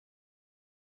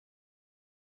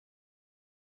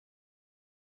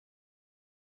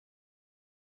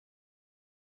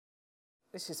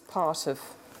This is part of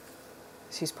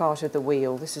the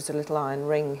wheel. This is a little iron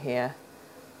ring here,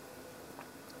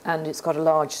 and it's got a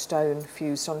large stone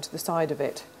fused onto the side of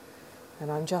it.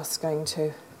 And I'm just going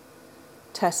to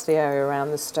test the area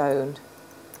around the stone,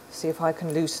 see if I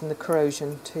can loosen the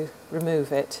corrosion to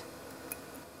remove it.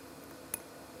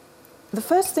 The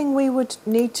first thing we would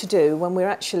need to do when we're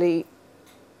actually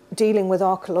dealing with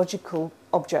archaeological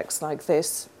objects like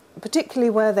this, particularly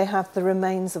where they have the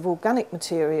remains of organic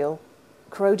material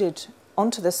corroded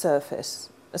onto the surface,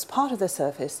 as part of the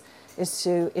surface, is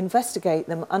to investigate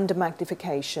them under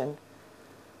magnification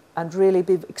and really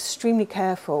be extremely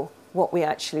careful what we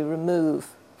actually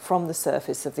remove from the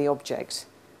surface of the object.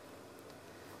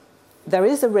 There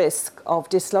is a risk of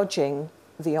dislodging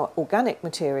the organic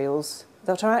materials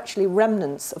that are actually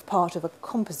remnants of part of a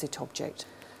composite object.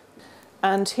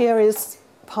 And here is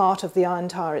part of the iron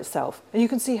tire itself. And you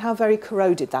can see how very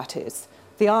corroded that is.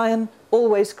 The iron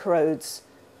always corrodes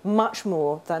much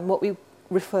more than what we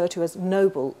refer to as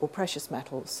noble or precious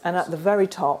metals. And at the very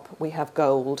top we have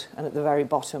gold, and at the very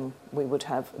bottom we would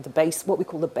have the base, what we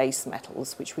call the base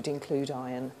metals, which would include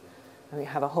iron. And we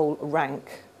have a whole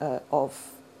rank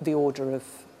of the order of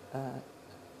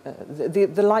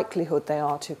the likelihood they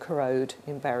are to corrode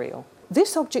in burial.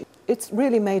 This object, it's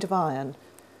really made of iron,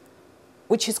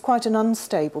 which is quite an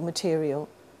unstable material.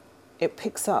 It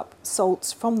picks up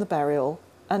salts from the burial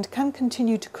and can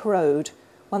continue to corrode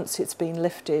once it's been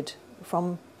lifted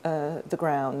from the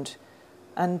ground.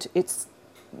 And it's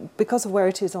because of where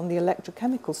it is on the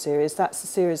electrochemical series, that's the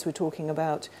series we're talking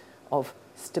about of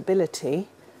stability.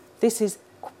 This is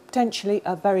potentially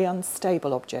a very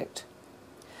unstable object.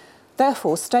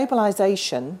 Therefore,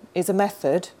 stabilisation is a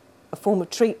method, a form of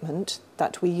treatment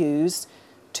that we use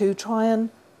to try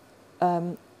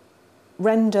and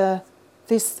render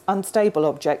this unstable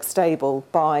object stable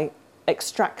by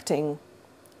extracting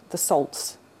the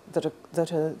salts that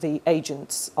are the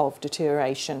agents of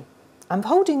deterioration. I'm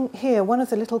holding here one of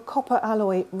the little copper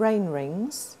alloy rain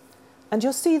rings, and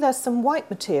you'll see there's some white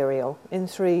material in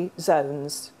 3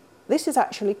 zones. This is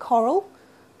actually coral.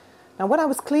 Now, when I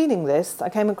was cleaning this, I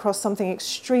came across something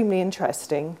extremely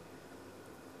interesting,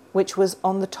 which was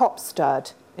on the top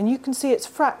stud, and you can see it's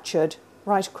fractured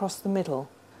right across the middle.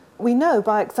 We know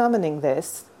by examining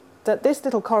this that this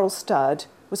little coral stud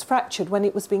was fractured when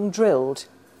it was being drilled.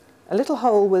 A little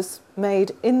hole was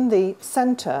made in the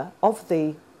centre of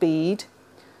the bead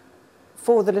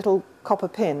for the little copper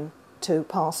pin to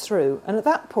pass through, and at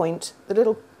that point the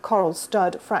little coral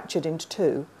stud fractured into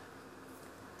 2.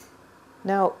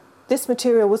 Now, this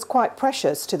material was quite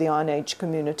precious to the Iron Age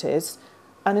communities,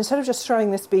 and instead of just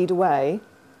throwing this bead away,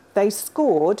 they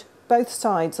scored both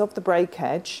sides of the break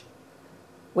edge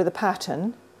with a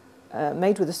pattern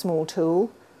made with a small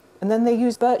tool, and then they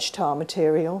used birch tar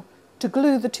material to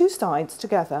glue the 2 sides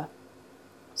together.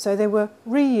 So they were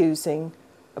reusing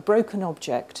a broken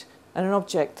object and an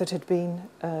object that had been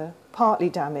partly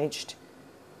damaged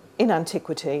in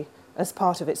antiquity as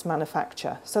part of its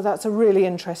manufacture. So that's a really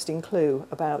interesting clue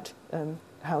about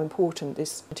how important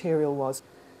this material was.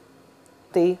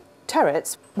 The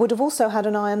turrets would have also had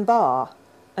an iron bar,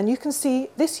 and you can see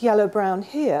this yellow-brown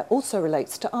here also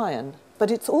relates to iron, but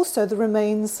it's also the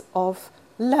remains of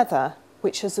leather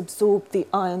which has absorbed the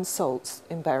iron salts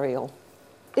in burial.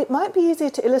 It might be easier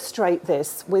to illustrate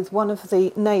this with one of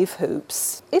the nave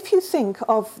hoops. If you think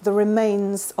of the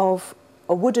remains of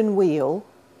a wooden wheel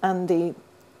and the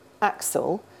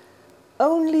axle,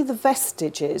 only the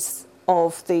vestiges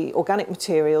of the organic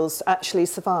materials actually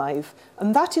survive,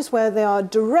 and that is where they are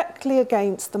directly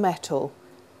against the metal,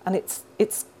 and it's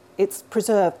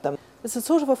preserved them. It's a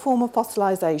sort of a form of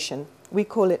fossilisation. We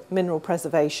call it mineral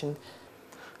preservation.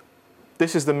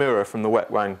 This is the mirror from the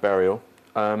Wetwang burial.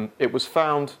 It was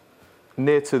found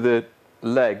near to the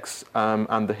legs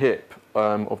and the hip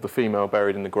of the female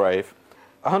buried in the grave.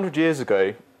 100 years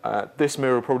ago, this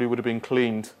mirror probably would have been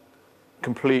cleaned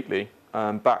completely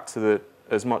back to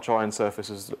as much iron surface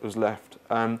as was left.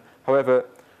 However,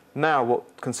 now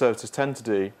what conservators tend to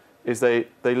do is they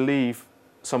leave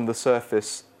some of the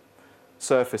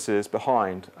surfaces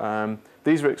behind.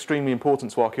 These are extremely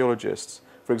important to archaeologists.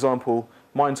 For example,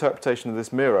 my interpretation of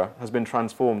this mirror has been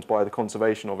transformed by the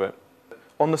conservation of it.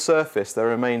 On the surface, there are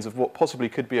remains of what possibly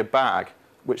could be a bag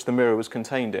which the mirror was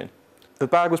contained in. The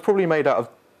bag was probably made out of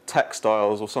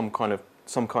textiles or some kind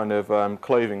of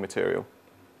clothing material.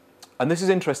 And this is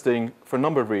interesting for a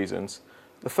number of reasons.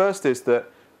 The first is that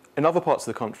in other parts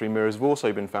of the country, mirrors have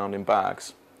also been found in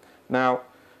bags. Now,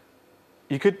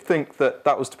 you could think that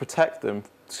that was to protect them,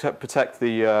 to protect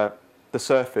the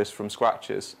surface from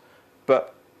scratches,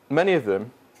 but many of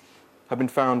them have been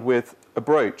found with a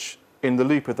brooch in the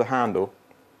loop of the handle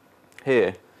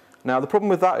here. Now the problem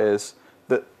with that is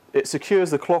that it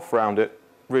secures the cloth around it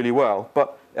really well,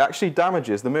 but it actually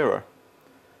damages the mirror.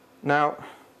 Now,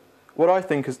 what I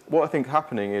think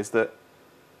happening is that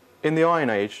in the Iron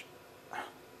Age,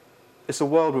 it's a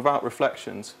world without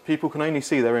reflections. People can only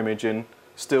see their image in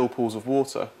still pools of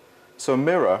water. So a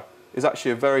mirror is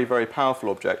actually a very, very powerful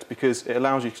object because it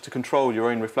allows you to control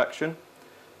your own reflection.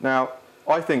 Now,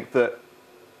 I think that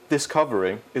this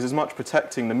covering is as much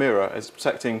protecting the mirror as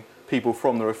protecting people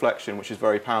from the reflection, which is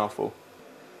very powerful.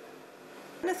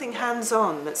 Anything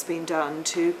hands-on that's been done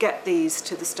to get these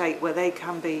to the state where they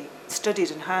can be studied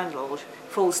and handled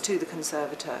falls to the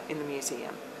conservator in the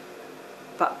museum.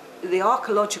 But the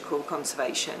archaeological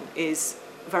conservation is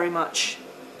very much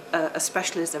a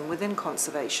specialism within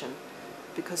conservation,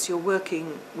 because you're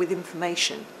working with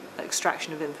information,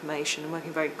 extraction of information, and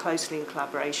working very closely in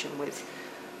collaboration with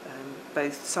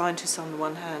both scientists on the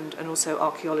one hand and also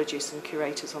archaeologists and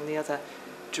curators on the other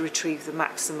to retrieve the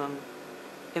maximum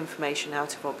information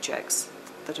out of objects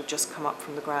that have just come up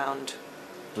from the ground.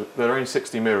 There are only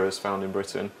 60 mirrors found in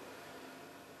Britain.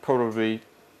 Probably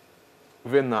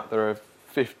within that there are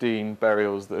 15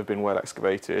 burials that have been well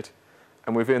excavated,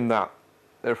 and within that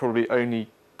there are probably only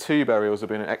 2 burials that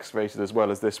have been excavated as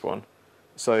well as this one.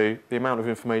 So the amount of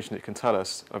information it can tell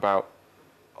us about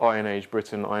Iron Age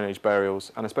Britain, Iron Age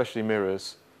burials, and especially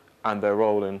mirrors and their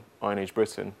role in Iron Age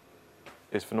Britain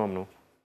is phenomenal.